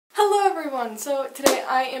everyone! So today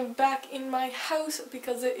I am back in my house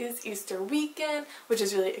because it is Easter weekend, which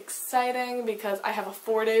is really exciting because I have a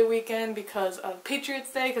 4-day weekend because of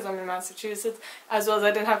Patriots Day because I'm in Massachusetts, as well as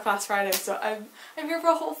I didn't have class Friday, so I'm here for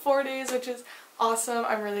a whole 4 days, which is awesome.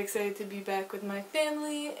 I'm really excited to be back with my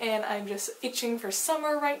family and I'm just itching for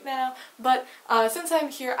summer right now, but since I'm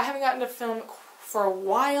here I haven't gotten to film for a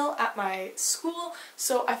while at my school,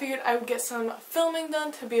 so I figured I would get some filming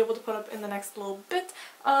done to be able to put up in the next little bit.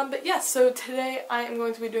 But yeah, so today I am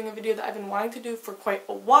going to be doing a video that I've been wanting to do for quite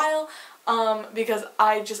a while, because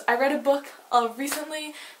I read a book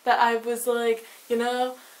recently that I was like, you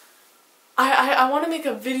know, I want to make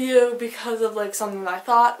a video because of like something that I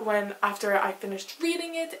thought after I finished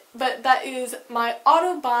reading it, but that is my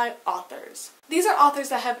Autobuy authors. These are authors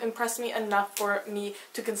that have impressed me enough for me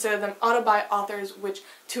to consider them Autobuy authors, which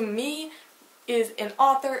to me is an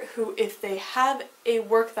author who, if they have a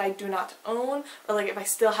work that I do not own, or like if I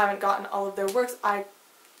still haven't gotten all of their works, I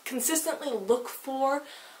consistently look for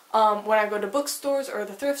when I go to bookstores or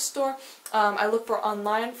the thrift store. I look for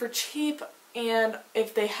online for cheap. And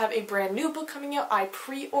if they have a brand new book coming out, I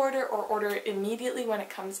pre-order or order it immediately when it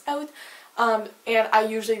comes out, and I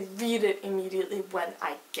usually read it immediately when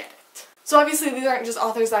I get it. So obviously these aren't just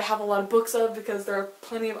authors that I have a lot of books of, because there are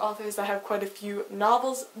plenty of authors that I have quite a few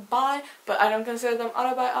novels by, but I don't consider them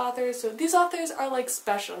Autobuy authors, so these authors are like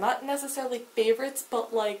special, not necessarily favorites,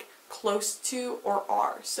 but like close to or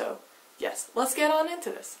are. So yes, let's get on into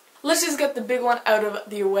this. Let's just get the big one out of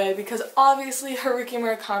the way, because obviously Haruki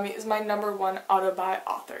Murakami is my #1 Autobuy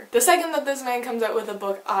author. The second that this man comes out with a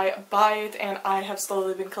book, I buy it, and I have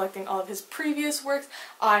slowly been collecting all of his previous works.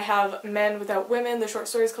 I have Men Without Women, the short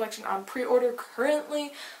stories collection, on pre-order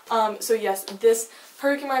currently. So yes, this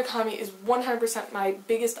Haruki Murakami is 100% my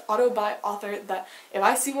biggest Autobuy author that if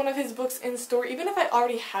I see one of his books in store, even if I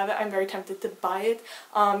already have it, I'm very tempted to buy it.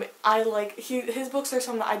 I like, his books are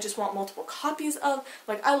something that I just want multiple copies of.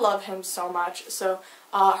 Like, I love him so much. So,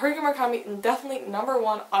 Haruki Murakami, definitely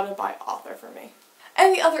 #1 Autobuy author for me.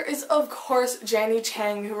 And the other is, of course, Jenny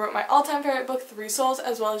Chang, who wrote my all-time favorite book, Three Souls,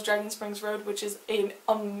 as well as Dragon Springs Road, which is an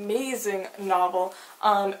amazing novel.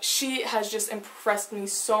 She has just impressed me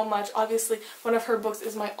so much. Obviously, one of her books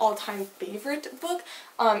is my all-time favorite book,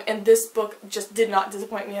 and this book just did not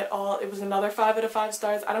disappoint me at all. It was another 5 out of 5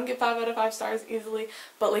 stars. I don't get 5 out of 5 stars easily,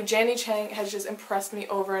 but like Jenny Chang has just impressed me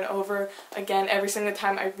over and over again every single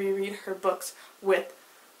time I reread her books with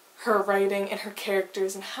her writing and her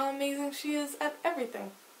characters and how amazing she is at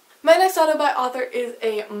everything. My next Autobuy author is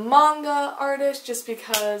a manga artist, just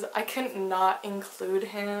because I couldn't not include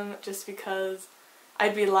him, just because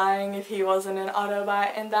I'd be lying if he wasn't an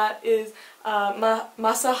Autobuy, and that is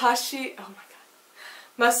Masashi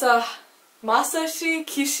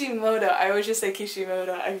Kishimoto. I always just say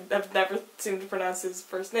Kishimoto. I've never seemed to pronounce his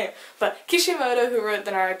first name. But Kishimoto, who wrote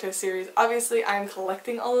the Naruto series. Obviously, I'm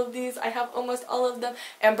collecting all of these. I have almost all of them.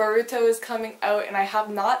 And Boruto is coming out, and I have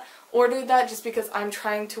not ordered that just because I'm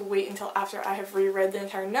trying to wait until after I have reread the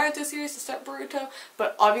entire Naruto series to start Boruto.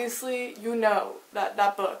 But obviously, you know that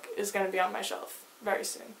that book is going to be on my shelf very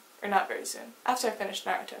soon. Or not very soon. After I finish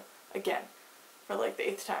Naruto. Again. For like the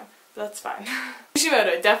 8th time. That's fine.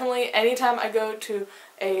 Kishimoto, definitely anytime I go to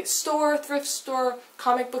a store, thrift store,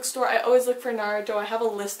 comic book store, I always look for Naruto. I have a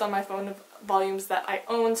list on my phone of volumes that I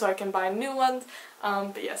own so I can buy new ones.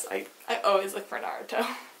 But yes, I always look for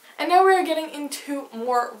Naruto. And now we're getting into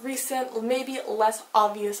more recent, maybe less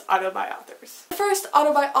obvious Autobuy authors. The first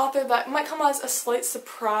Autobuy author that might come as a slight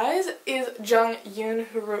surprise is Jung Yoon,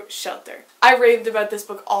 who wrote Shelter. I raved about this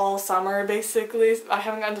book all summer, basically. I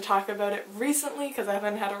haven't gotten to talk about it recently because I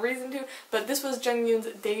haven't had a reason to, but this was Jung Yoon's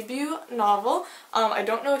debut novel. I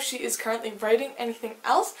don't know if she is currently writing anything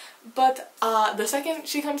else, but the second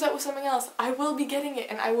she comes out with something else, I will be getting it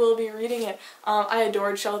and I will be reading it. I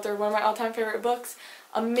adored Shelter, one of my all-time favorite books.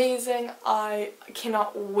 Amazing. I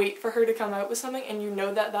cannot wait for her to come out with something, and you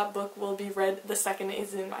know that that book will be read the second it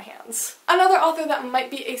is in my hands. Another author that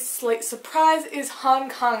might be a slight surprise is Han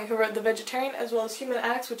Kang, who wrote The Vegetarian as well as Human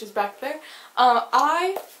Acts, which is back there.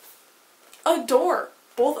 I adore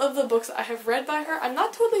both of the books I have read by her. I'm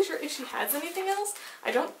not totally sure if she has anything else.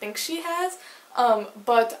 I don't think she has.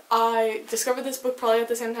 But I discovered this book probably at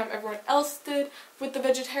the same time everyone else did with The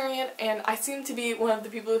Vegetarian, and I seem to be one of the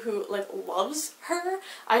people who, like, loves her.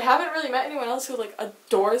 I haven't really met anyone else who, like,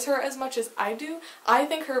 adores her as much as I do. I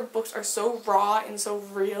think her books are so raw and so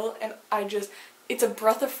real, and it's a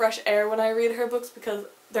breath of fresh air when I read her books because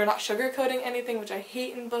they're not sugarcoating anything, which I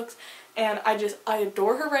hate in books, and I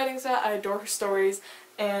adore her writing style, I adore her stories,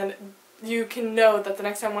 and you can know that the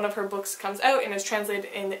next time one of her books comes out and is translated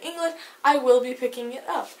into English, I will be picking it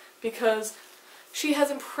up because she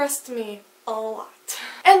has impressed me a lot.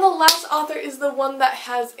 And the last author is the one that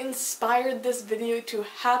has inspired this video to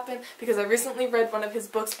happen, because I recently read one of his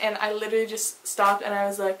books and I literally just stopped and I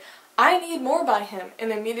was like, I need more by him,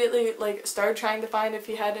 and immediately like started trying to find if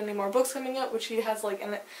he had any more books coming out, which he has like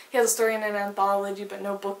he has a story in an anthology but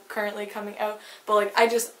no book currently coming out. But like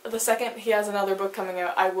the second he has another book coming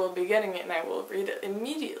out, I will be getting it and I will read it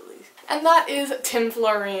immediately. And that is Tim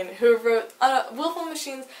Florine, who wrote Willful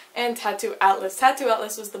Machines and Tattoo Atlas. Tattoo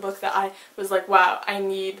Atlas was the book that I was like, wow, I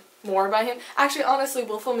need more by him. Actually, honestly,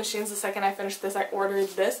 Willful Machines, the second I finished this, I ordered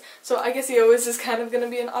this. So I guess he always is kind of going to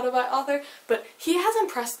be an Autobuy author. But he has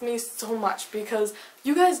impressed me so much because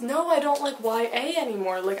you guys know I don't like YA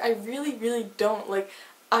anymore. Like, I really, really don't. Like,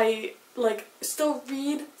 I still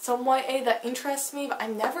read some YA that interests me, but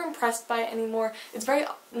I'm never impressed by it anymore. It's very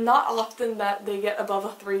not often that they get above a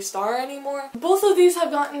 3-star anymore. Both of these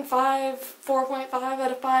have gotten 4.5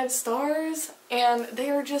 out of 5 stars, and they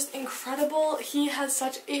are just incredible. He has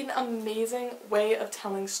such an amazing way of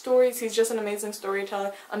telling stories. He's just an amazing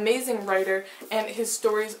storyteller, amazing writer, and his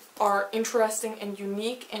stories are interesting and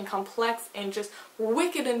unique and complex and just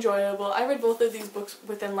wicked enjoyable. I read both of these books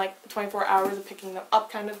within like 24 hours of picking them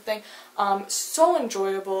up, kind of thing. So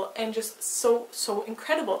enjoyable and just so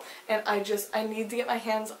incredible. And I need to get my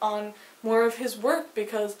hands on more of his work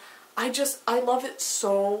because I love it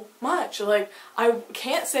so much. Like, I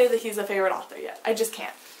can't say that he's a favorite author yet. I just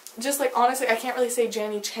can't. Just like, honestly, I can't really say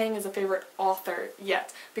Janny Chang is a favorite author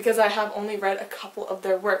yet because I have only read a couple of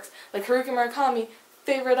their works. Like Haruki Murakami,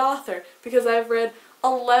 favorite author, because I've read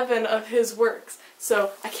 11 of his works.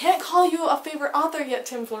 So I can't call you a favorite author yet,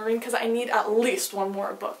 Tim Florine, because I need at least one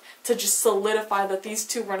more book to just solidify that these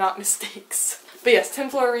two were not mistakes. But yes, Tim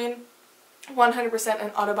Florine, 100% an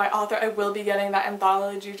Autobuy author. I will be getting that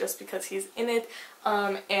anthology just because he's in it.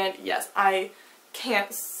 And yes, I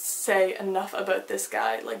can't say enough about this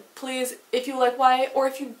guy. Like, please, if you like YA or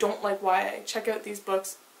if you don't like YA, check out these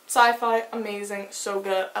books. Sci-fi, amazing, so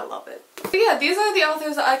good, I love it. But yeah, these are the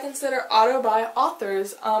authors that I consider Autobuy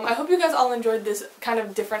authors. I hope you guys all enjoyed this kind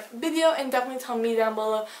of different video, and definitely tell me down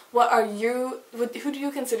below who do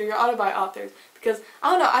you consider your Autobuy authors? Because, I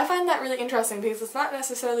don't know, I find that really interesting because it's not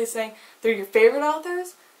necessarily saying they're your favorite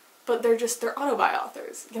authors, but they're Autobuy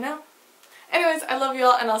authors, you know? Anyways, I love you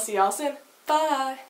all and I'll see y'all soon. Bye!